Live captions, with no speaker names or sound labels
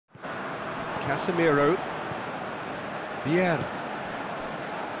Casemiro. Vieira.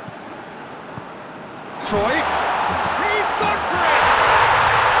 Cruyff. He's gone for it!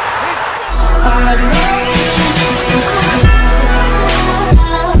 He's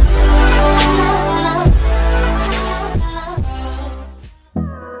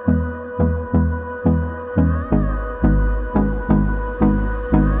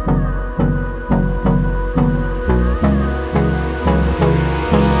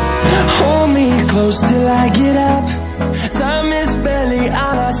close till I get up. Time is barely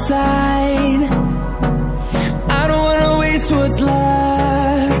on our side. I don't wanna waste what's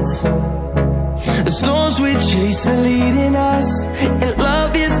left. The storms we chase are leading us, and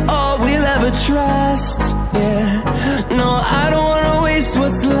love is all we'll ever trust. Yeah, no, I don't wanna waste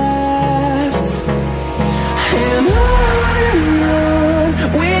what's left. And on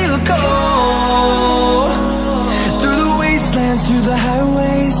we'll go, through the wastelands, through the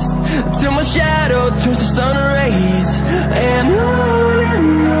highways, till my shadow turns to sun rays. And on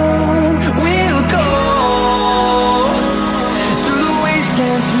we'll go, through the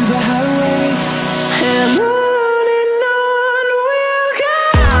wastelands, through the highways, and on we'll go.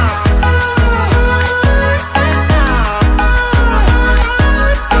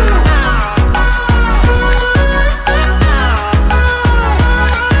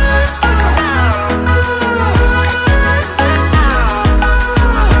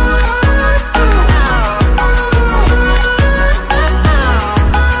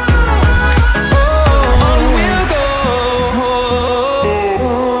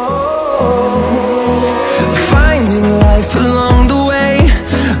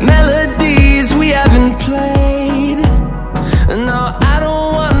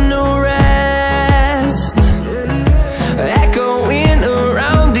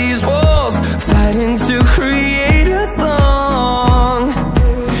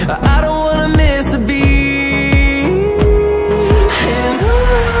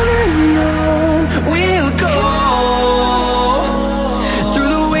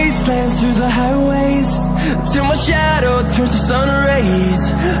 Through the highways, till my shadow turns to sun rays.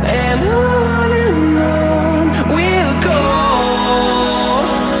 And on we'll go,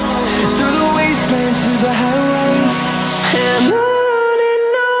 through the wastelands, through the highways, and on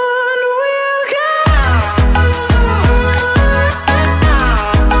we'll go.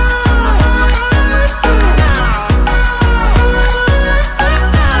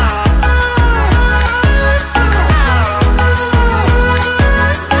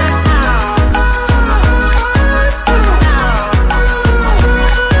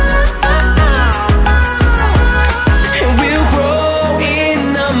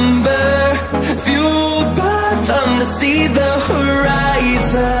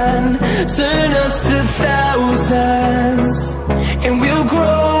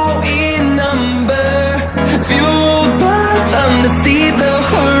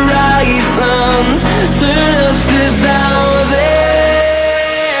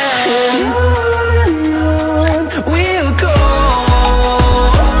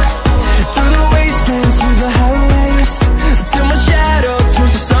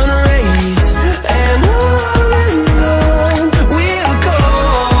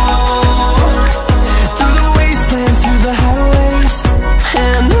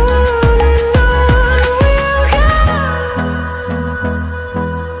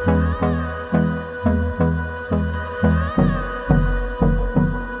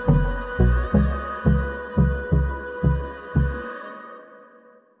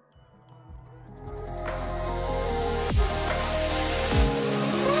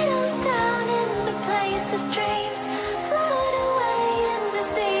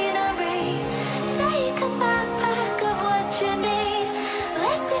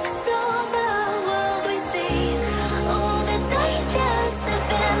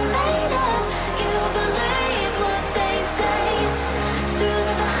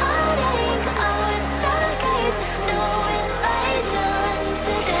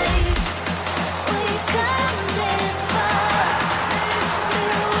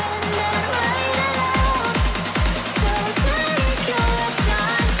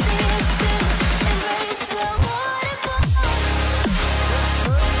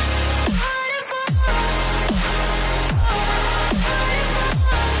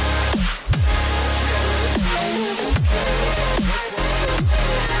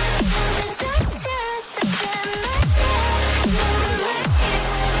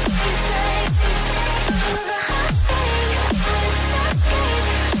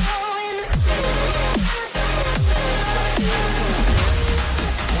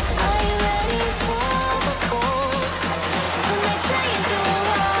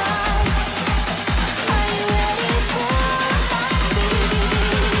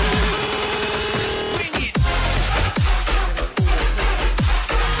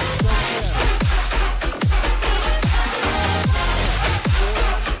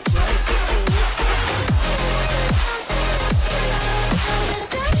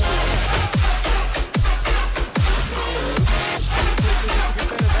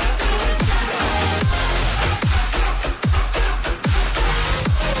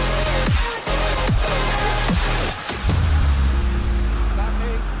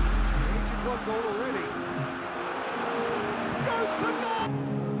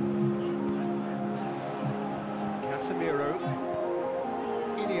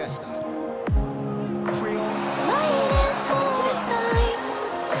 Iniesta. Waiting for time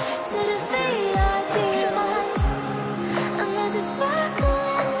to defeat our demons, and there's a sparkle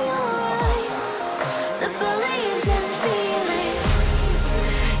in your eye that believes in feelings.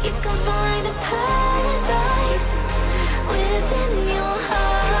 You can find a paradise within your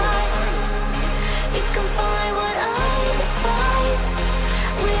heart. You can find what I despise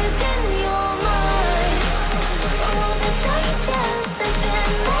within your mind. All the digits have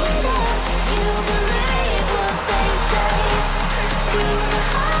been made up. You believe what they say. Through the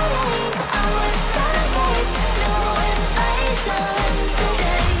heartache, I was stargaze. No invasion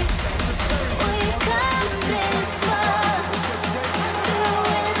today. We've come this far, through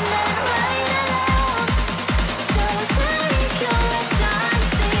it and right along. So take your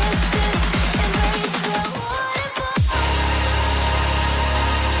chances to embrace the waterfall.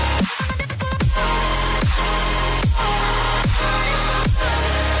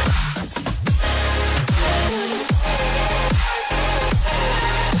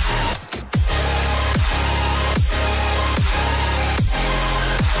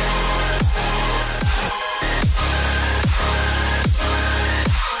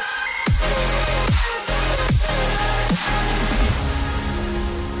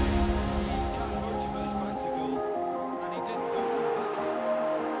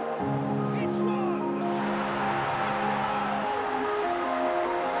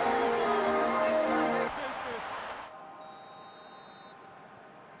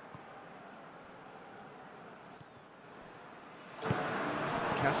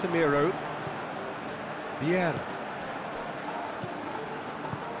 Casemiro. Vieira.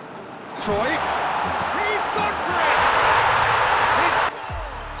 Cruyff. He's gone for it! His...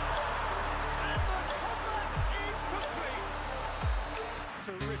 And the comeback is complete.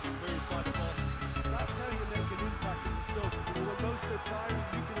 Terrific move by the boss. That's how you make an impact as a sub. You know, when most of the time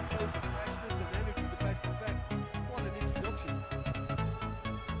you can impose a freshness and energy the best effect. What an introduction.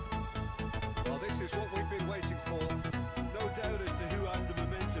 Well, this is what we've been waiting for. No doubt as to who has the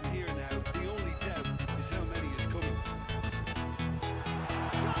momentum here now. The only doubt is how many is coming.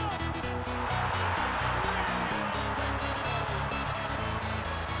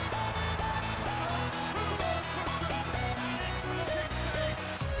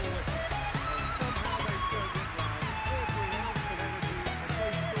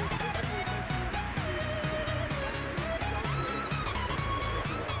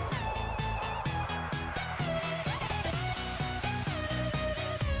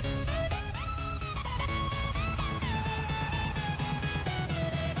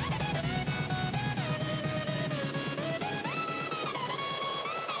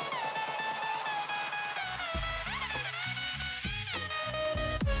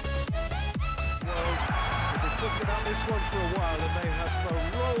 Talking about this one for a while, and they have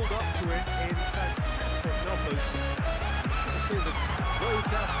rolled up to it in fantastic numbers. You see the roads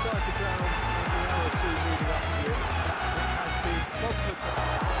outside the ground in the hour or two leading up to it. It has been confident.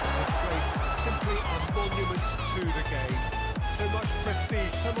 This place simply a monument to the game. So much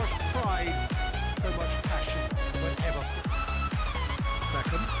prestige, so much pride, so much passion whenever.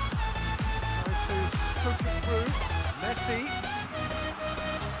 Beckham tries to poke it through. Messi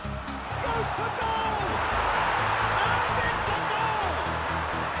goes for goal!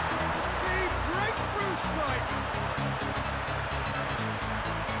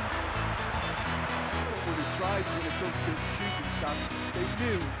 When it comes to shooting stats, they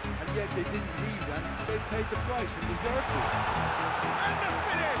knew, and yet they didn't need, and they paid the price and deserved to. And the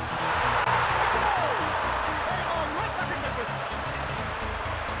finish! The goal! They are right back in business.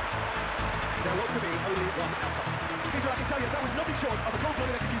 There was to be only one outcome. Peter, I can tell you, that was nothing short of a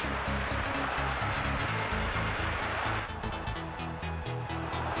cold-blooded execution.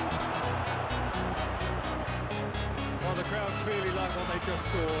 Well, the crowd clearly like what they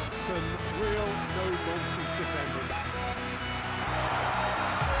just saw. Some real no-nonsense defending.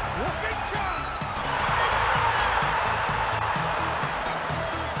 What big chance!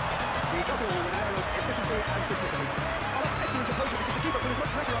 He does it all with an air of efficiency and simplicity. Oh, that's excellent composure because the keeper put as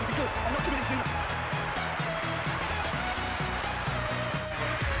much pressure on as he could and not committing sooner.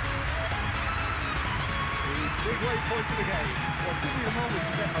 Big waypoint to the game. Well, give me a moment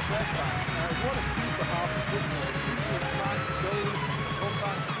to get my breath back. What a scene for half of football. Decent flag, goals,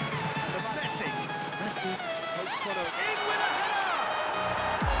 comebacks, and the Messi. Pokes one out. In with a header!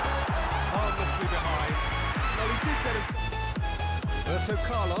 Harmlessly behind. Well, he did get it. Roberto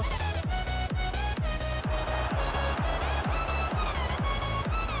Carlos.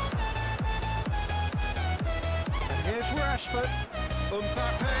 And here's Rashford.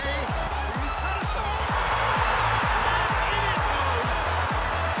 Mbappe. He's had a shot.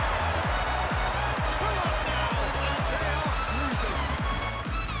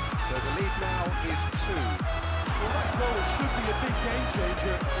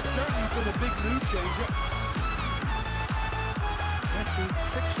 changer. It's certainly been a big mood changer. Messi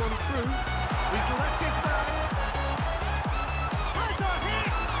picks one through. He's left his man. Has a hit!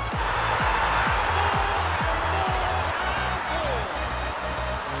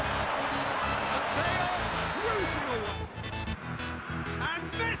 They are cruising away. And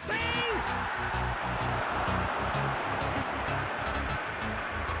Messi!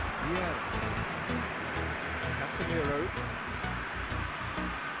 Yeah. Casemiro.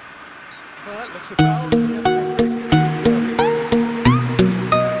 Well, that looks a foul.